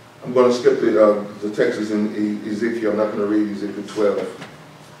 I'm going to skip the text is in Ezekiel. I'm not going to read Ezekiel 12.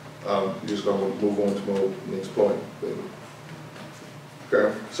 I'm just going to move on to my next point.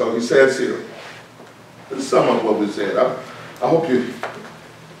 Okay, so he says here, this is some of what we said. I hope you,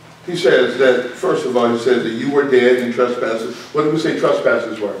 he says that, first of all, he says that you were dead in trespasses. What did we say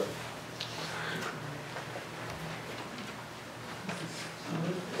trespasses were?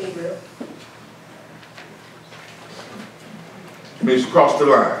 It means cross the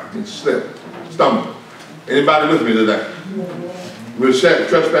line. It means slip, stumble. Anybody with me today? We're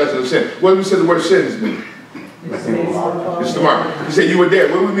trespassing and sin. What do we say the word sins mean? It's the mark. He said you were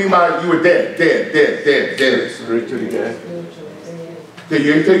dead. What do we mean by you were dead? Dead. Spiritually dead. Okay,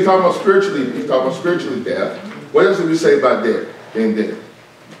 you ain't talking about spiritually. He's talking about spiritually dead. What else did we say about dead? Being dead.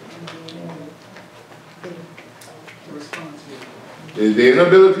 The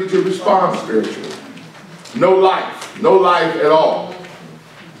inability to respond spiritually. No life. No life at all.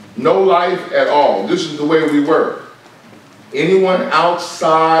 No life at all. This is the way we were. Anyone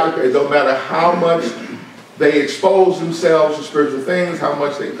outside, it don't matter how much they expose themselves to spiritual things, how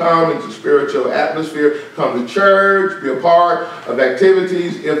much they come into spiritual atmosphere, come to church, be a part of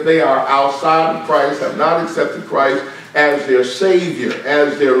activities, if they are outside of Christ, have not accepted Christ as their Savior,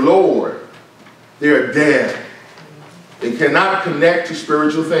 as their Lord, they are dead. They cannot connect to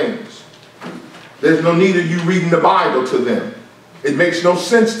spiritual things. There's no need of you reading the Bible to them. It makes no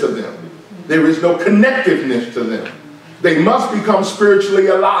sense to them. There is no connectiveness to them. They must become spiritually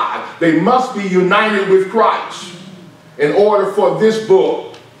alive. They must be united with Christ in order for this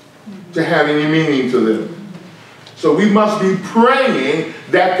book to have any meaning to them. So we must be praying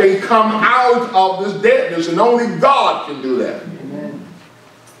that they come out of this deadness, and only God can do that. Amen.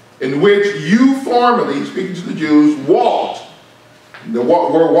 in which you formerly, speaking to the Jews, walked. The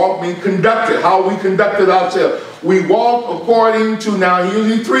word walk means conducted, how we conducted ourselves. We walked according to, now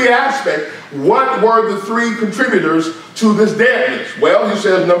usually three aspects. What were the three contributors to this deadness? Well, he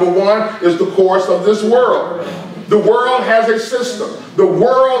says number one is the course of this world. The world has a system. The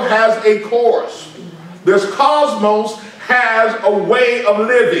world has a course. This cosmos has a way of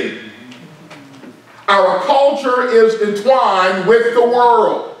living. Our culture is entwined with the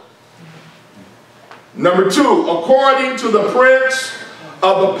world. Number two, according to the prince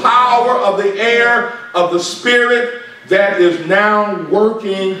of the power of the air of the spirit that is now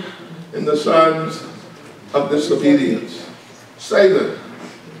working in the sons of disobedience. Satan.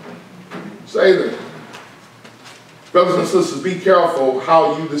 Satan. Brothers and sisters, be careful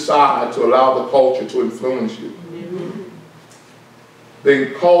how you decide to allow the culture to influence you.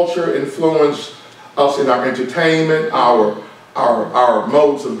 The culture influences us in our entertainment, our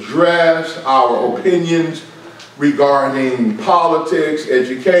modes of dress, our opinions regarding politics,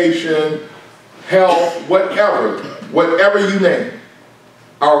 education, health, whatever you name.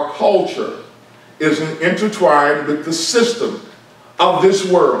 Our culture is intertwined with the system of this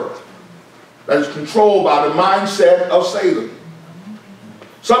world that is controlled by the mindset of Satan.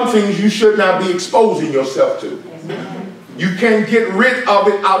 Some things you should not be exposing yourself to. You can't get rid of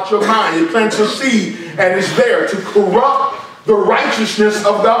it out your mind. It plants a seed and it's there to corrupt the righteousness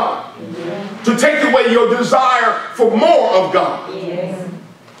of God. To take away your desire for more of God.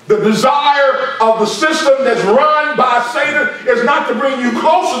 The desire of the system that's run by Satan is not to bring you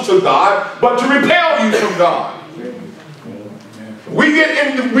closer to God, but to repel you from God. We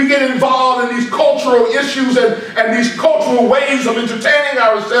get involved in these cultural issues and these cultural ways of entertaining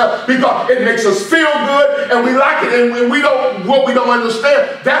ourselves because it makes us feel good and we like it, and we don't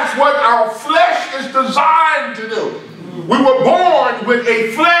understand. That's what our flesh is designed to do. We were born with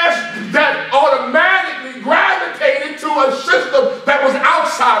a flesh that automatically gravitated to a system that was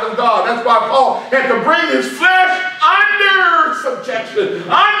outside of God. That's why Paul had to bring his flesh under subjection,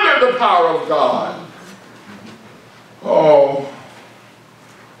 under the power of God. Oh.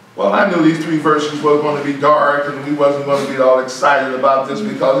 Well, I knew these three verses were going to be dark and we wasn't going to be all excited about this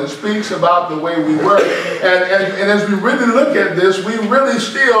because it speaks about the way we were. And as we really look at this, we really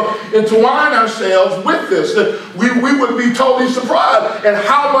still entwine ourselves with this. We would be totally surprised at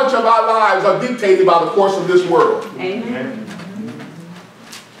how much of our lives are dictated by the course of this world. Amen.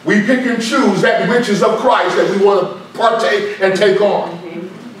 We pick and choose that which is of Christ that we want to partake and take on.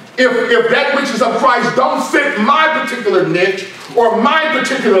 If that which is of Christ don't fit my particular niche or my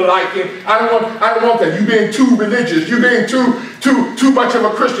particular liking, I don't want that. You're being too religious. You're being too much of a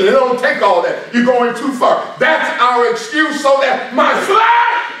Christian. It don't take all that. You're going too far. That's our excuse so that my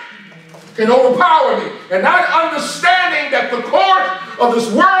flesh can overpower me. And not understanding that the course of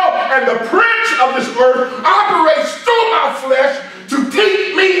this world and the prince of this earth operates through my flesh to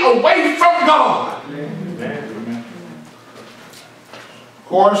keep me away from God.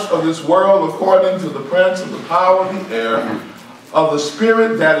 Course of this world according to the prince of the power of the air of the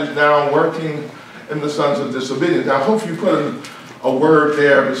spirit that is now working in the sons of disobedience. Now I hope you put a word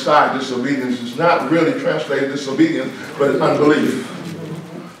there beside disobedience. It's not really translated disobedience, but it's unbelief.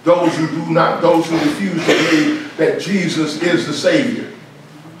 Those who refuse to believe that Jesus is the Savior.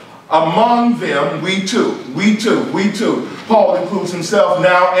 Among them, we too. Paul includes himself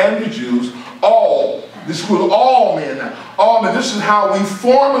now and the Jews, all. This includes all men. All men. This is how we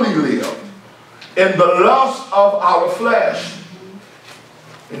formerly lived in the lust of our flesh,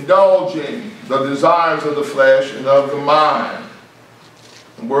 indulging the desires of the flesh and of the mind.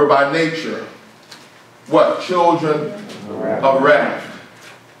 And we're by nature, what? Children of wrath,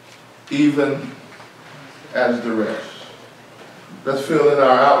 even as the rest. Let's fill in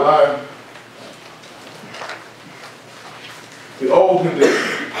our outline. The old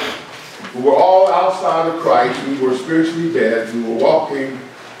condition. We were all outside of Christ. We were spiritually dead. We were walking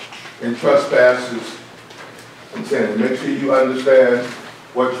in trespasses and sin. Make sure you understand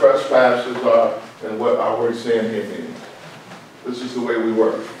what trespasses are and what our word sin here means. This is the way we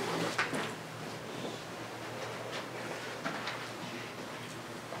were.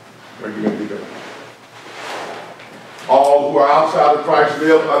 Where are you going to be going? All who are outside of Christ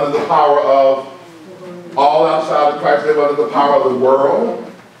live under the power of, all outside of Christ live under the power of the world.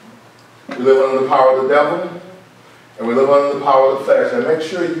 We live under the power of the devil, and we live under the power of the flesh. And make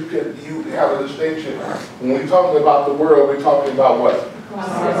sure you have a distinction. When we're talking about the world, we're talking about what?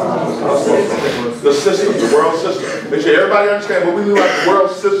 The system, the world system. Make sure everybody understands what we mean by the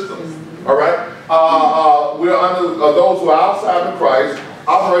world system. All right? We're under those who are outside of Christ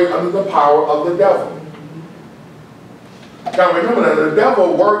operate under the power of the devil. Now remember that the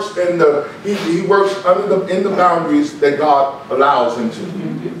devil works in the, he works in the boundaries that God allows him to.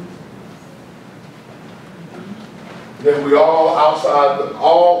 Then we all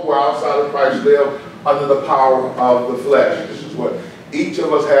who are outside of Christ live under the power of the flesh. This is what each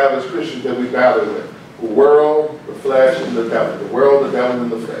of us have as Christians that we battle with. The world, the flesh, and the devil. The world, the devil,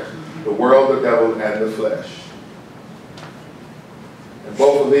 and the flesh. The world, the devil, and the flesh. And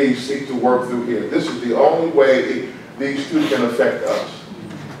both of these seek to work through here. This is the only way these two can affect us.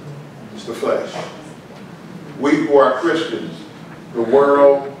 It's the flesh. We who are Christians, the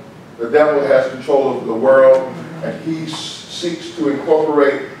world, the devil has control of the world, and he seeks to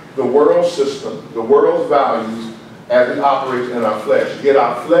incorporate the world system, the world's values, as it operates in our flesh. Get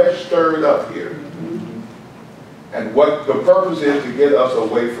our flesh stirred up here. And what the purpose is to get us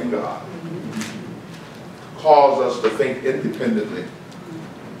away from God. Cause us to think independently.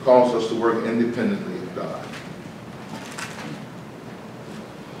 Cause us to work independently of God.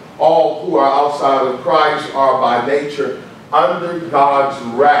 All who are outside of Christ are by nature under God's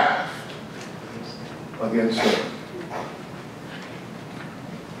wrath against him.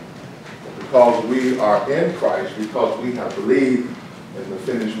 Because we are in Christ, because we have believed in the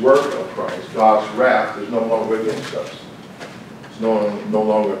finished work of Christ, God's wrath is no longer against us. It's no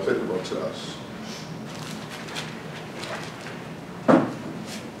longer applicable to us.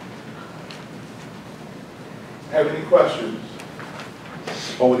 Have any questions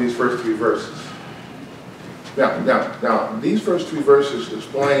over these first three verses? Now, these first three verses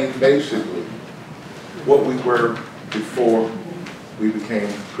explain basically what we were before we became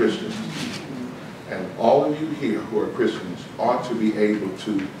Christians. And all of you here who are Christians ought to be able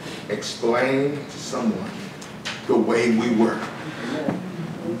to explain to someone the way we were.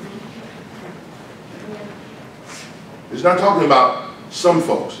 It's not talking about some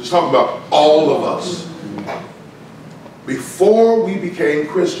folks. It's talking about all of us. Before we became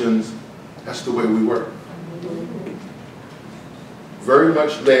Christians, that's the way we were. Very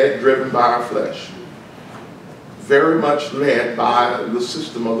much led, driven by our flesh. Very much led by the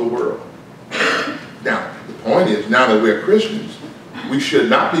system of the world. Now, the point is, now that we're Christians, we should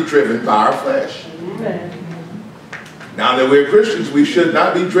not be driven by our flesh. Now that we're Christians, we should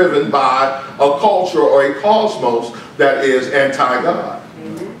not be driven by a culture or a cosmos that is anti-God.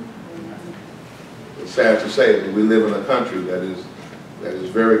 It's sad to say that we live in a country that is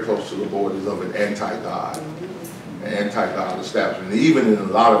very close to the borders of an anti-God establishment. Even in a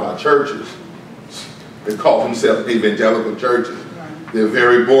lot of our churches, they call themselves evangelical churches. They're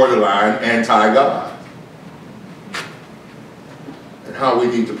very borderline anti-God. And how we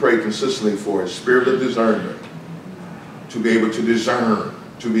need to pray consistently for a spirit of discernment, to be able to discern,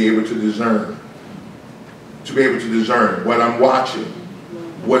 to be able to discern what I'm watching.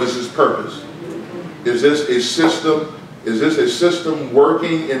 What is its purpose? Is this a system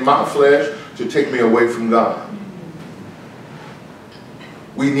working in my flesh to take me away from God?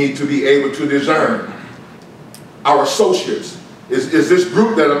 We need to be able to discern our associates. Is this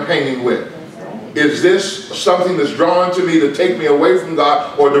group that I'm hanging with? Is this something that's drawn to me to take me away from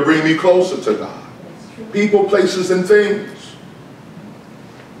God or to bring me closer to God? People, places, and things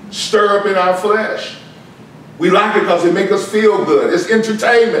stir up in our flesh. We like it because it makes us feel good. It's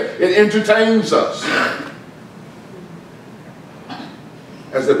entertainment. It entertains us.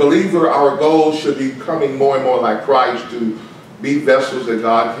 As a believer, our goal should be becoming more and more like Christ, to be vessels that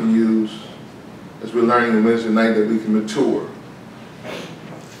God can use. As we're learning on Wednesday night, that we can mature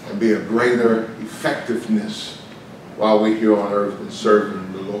and be a greater effectiveness while we're here on earth and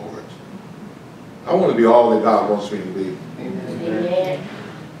serving the Lord. I want to be all that God wants me to be. Amen.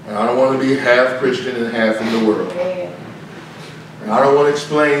 And I don't want to be half Christian and half in the world. And I don't want to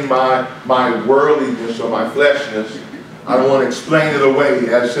explain my worldliness or my fleshness. I don't want to explain it away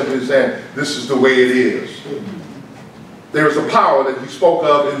as simply saying, this is the way it is. There is a power that he spoke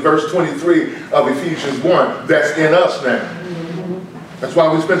of in verse 23 of Ephesians 1 that's in us now. That's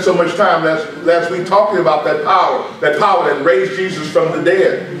why we spent so much time last week talking about that power that raised Jesus from the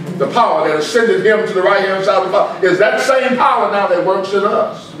dead. The power that ascended him to the right hand side of the Father. Is that same power now that works in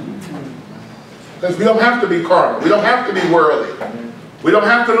us. Because we don't have to be carnal. We don't have to be worldly. We don't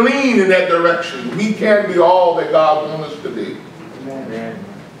have to lean in that direction. We can be all that God wants us to be. Amen.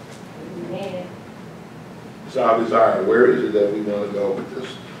 It's our desire. Where is it that we want to go with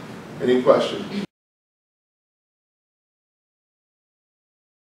this? Any questions?